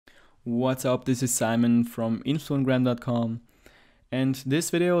What's up, this is Simon from influengram.com, and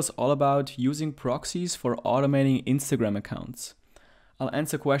this video is all about using proxies for automating Instagram accounts. I'll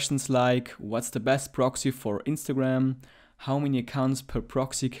answer questions like what's the best proxy for Instagram, how many accounts per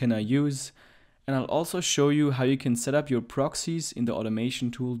proxy can I use, and I'll also show you how you can set up your proxies in the automation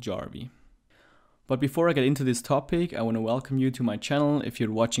tool Jarvee. But before I get into this topic, I want to welcome you to my channel if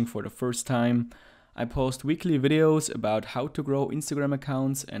you're watching for the first time. I post weekly videos about how to grow Instagram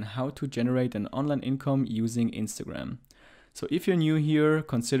accounts and how to generate an online income using Instagram. So if you're new here,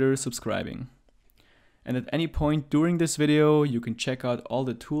 consider subscribing. And at any point during this video, you can check out all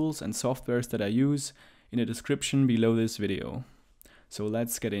the tools and softwares that I use in the description below this video. So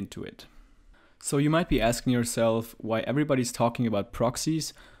let's get into it. So you might be asking yourself why everybody's talking about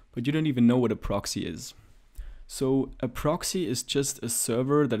proxies, but you don't even know what a proxy is. So a proxy is just a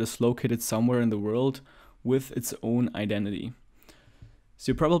server that is located somewhere in the world with its own identity.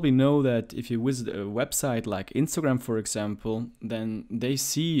 So you probably know that if you visit a website like Instagram, for example, then they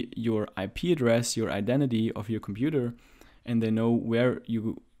see your IP address, your identity of your computer, and they know where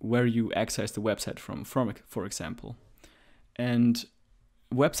you access the website from, for example. And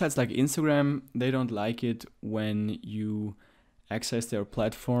websites like Instagram, they don't like it when you access their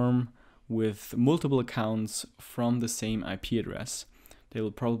platform with multiple accounts from the same IP address. They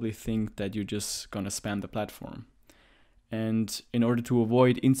will probably think that you're just gonna spam the platform. And in order to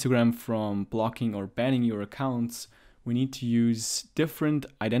avoid Instagram from blocking or banning your accounts, we need to use different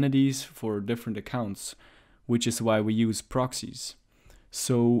identities for different accounts, which is why we use proxies.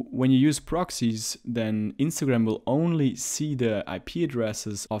 So when you use proxies, then Instagram will only see the IP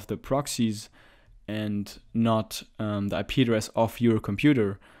addresses of the proxies and not the IP address of your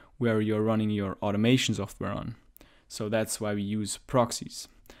computer where you're running your automation software on. So that's why we use proxies.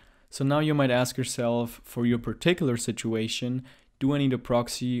 So now you might ask yourself, for your particular situation, do I need a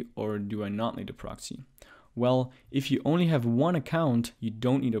proxy or do I not need a proxy? Well, if you only have one account, you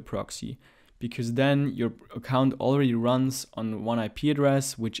don't need a proxy, because then your account already runs on one IP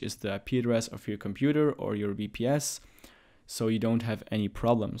address, which is the IP address of your computer or your VPS, so you don't have any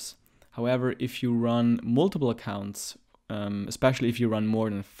problems. However, if you run multiple accounts, especially if you run more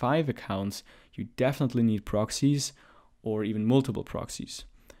than 5 accounts, you definitely need proxies or even multiple proxies.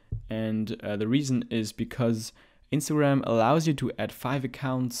 And the reason is because Instagram allows you to add 5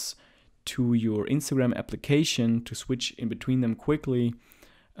 accounts to your Instagram application to switch in between them quickly.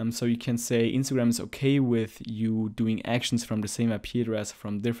 So you can say Instagram is okay with you doing actions from the same IP address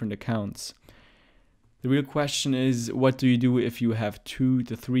from different accounts. The real question is, what do you do if you have 2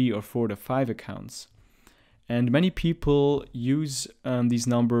 to 3 or 4 to 5 accounts? And many people use these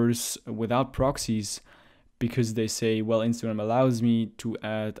numbers without proxies because they say, well, Instagram allows me to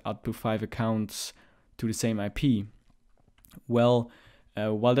add up to 5 accounts to the same IP. Well,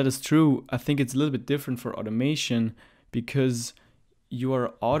 while that is true, I think it's a little bit different for automation because you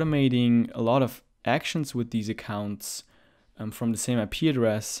are automating a lot of actions with these accounts from the same IP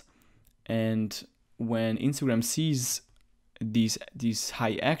address. And when Instagram sees these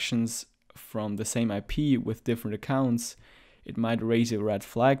high actions from the same IP with different accounts, it might raise a red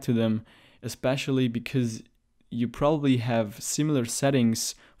flag to them, especially because you probably have similar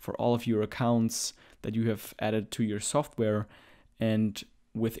settings for all of your accounts that you have added to your software. And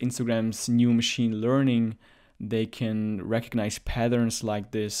with Instagram's new machine learning, they can recognize patterns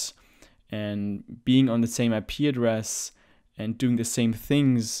like this, and being on the same IP address and doing the same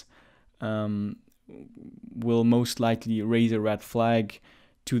things will most likely raise a red flag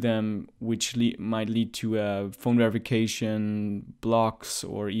to them, which might lead to phone verification, blocks,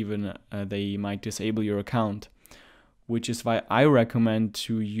 or even they might disable your account, which is why I recommend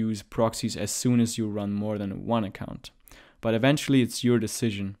to use proxies as soon as you run more than 1 account. But eventually it's your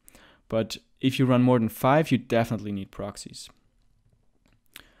decision. But if you run more than 5, you definitely need proxies.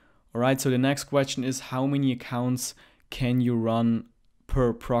 Alright, so the next question is, how many accounts can you run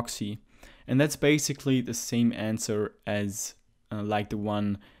per proxy? And that's basically the same answer as like the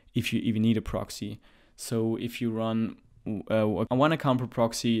one if you even need a proxy. So if you run 1 account per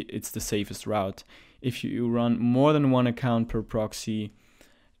proxy, it's the safest route. If you run more than 1 account per proxy,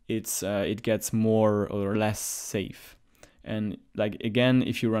 it gets more or less safe. And like again,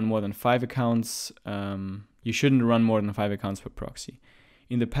 if you run more than 5 accounts, you shouldn't run more than 5 accounts per proxy.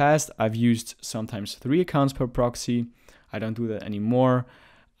 In the past, I've used sometimes 3 accounts per proxy. I don't do that anymore.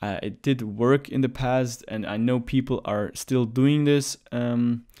 It did work in the past, and I know people are still doing this.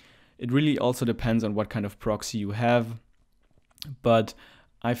 It really also depends on what kind of proxy you have. But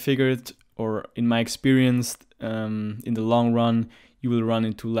I figured, or in my experience, in the long run, you will run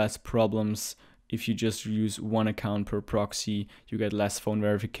into less problems if you just use one account per proxy, you get less phone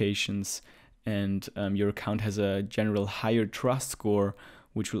verifications, and your account has a general higher trust score,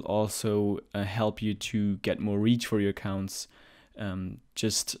 which will also help you to get more reach for your accounts.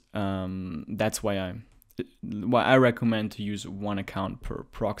 That's why I recommend to use one account per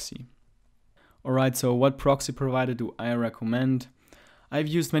proxy. Alright, so what proxy provider do I recommend? I've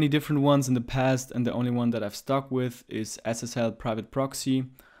used many different ones in the past, and the only one that I've stuck with is SSL Private Proxy.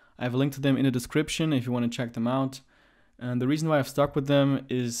 I have a link to them in the description if you want to check them out. And the reason why I've stuck with them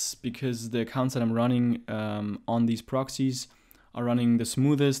is because the accounts that I'm running on these proxies are running the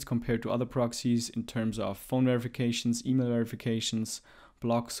smoothest compared to other proxies in terms of phone verifications, email verifications,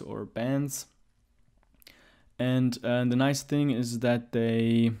 blocks or bans. And the nice thing is that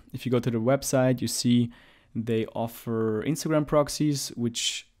if you go to the website, you see they offer Instagram proxies,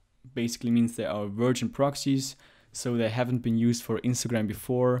 which basically means they are virgin proxies, so they haven't been used for Instagram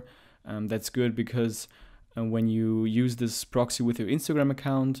before. That's good because when you use this proxy with your Instagram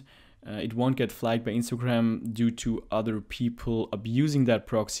account, it won't get flagged by Instagram due to other people abusing that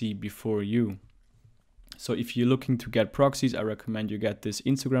proxy before you. So if you're looking to get proxies, I recommend you get this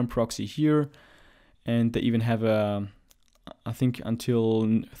Instagram proxy here. And they even have I think until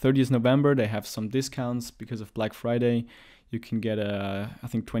 30th November, they have some discounts because of Black Friday. You can get I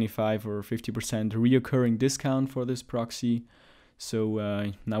think 25 or 50% reoccurring discount for this proxy.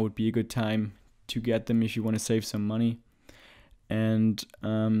 So now would be a good time to get them if you want to save some money. And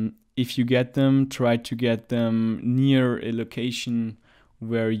if you get them, try to get them near a location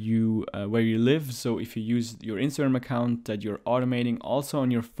where you live. So if you use your Instagram account that you're automating also on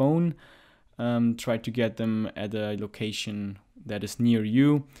your phone, try to get them at a location that is near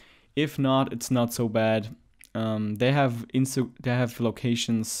you. If not, it's not so bad. They have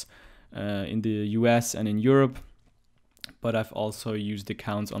locations in the US and in Europe, but I've also used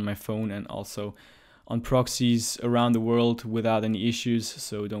accounts on my phone and also on proxies around the world without any issues.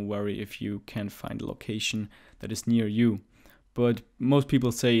 So don't worry if you can't find a location that is near you. But most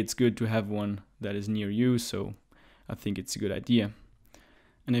people say it's good to have one that is near you, so I think it's a good idea.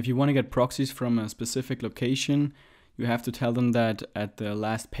 And if you want to get proxies from a specific location, you have to tell them that at the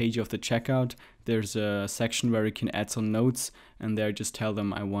last page of the checkout, there's a section where you can add some notes, and there just tell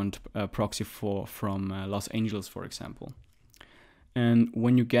them I want a proxy from Los Angeles, for example. And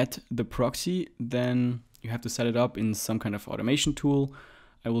when you get the proxy, then you have to set it up in some kind of automation tool.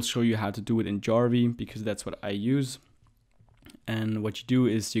 I will show you how to do it in Jarvee because that's what I use. And what you do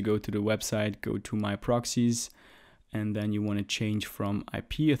is you go to the website, go to My Proxies, and then you want to change from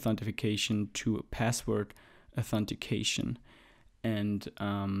IP authentication to password authentication. And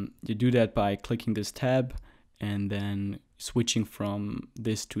you do that by clicking this tab and then switching from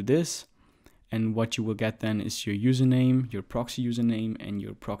this to this. And what you will get then is your username, your proxy username, and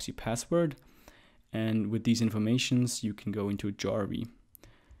your proxy password. And with these informations, you can go into Jarvee.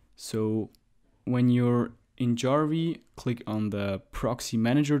 So when you're in Jarvee, click on the Proxy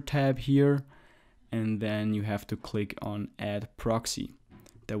Manager tab here, and then you have to click on Add Proxy.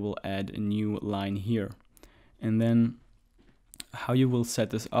 That will add a new line here. And then how you will set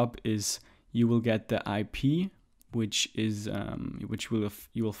this up is you will get the IP, which you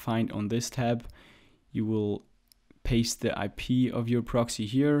will find on this tab. You will paste the IP of your proxy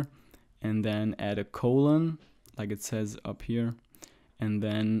here, and then add a colon, like it says up here, and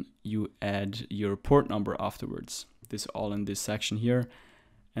then you add your port number afterwards. This all in this section here,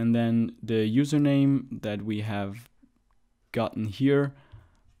 and then the username that we have gotten here,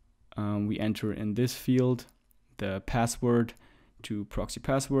 we enter in this field the password to proxy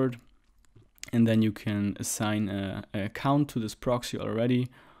password. And then you can assign an account to this proxy already.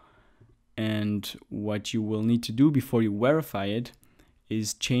 And what you will need to do before you verify it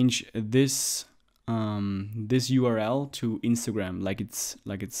is change this this URL to Instagram, like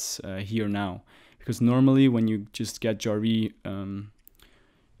it's here now. Because normally when you just get Jarvee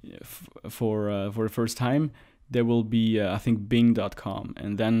for the first time, there will be I think bing.com,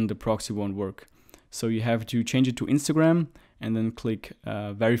 and then the proxy won't work. So you have to change it to Instagram and then click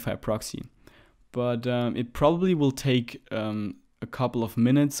verify proxy. But it probably will take a couple of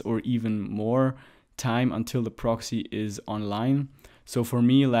minutes or even more time until the proxy is online. So for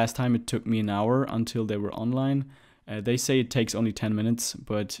me, last time it took me an hour until they were online. They say it takes only 10 minutes,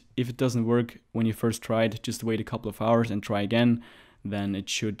 but if it doesn't work when you first try it, just wait a couple of hours and try again, then it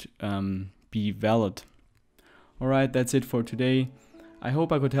should be valid. Alright, that's it for today. I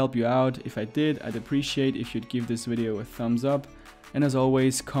hope I could help you out. If I did, I'd appreciate if you'd give this video a thumbs up. And as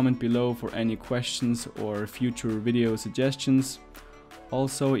always, comment below for any questions or future video suggestions.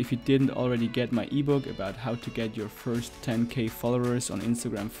 Also, if you didn't already get my ebook about how to get your first 10k followers on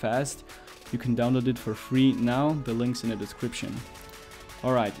Instagram fast, you can download it for free now, the link's in the description.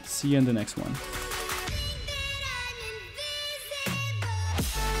 Alright, see you in the next one.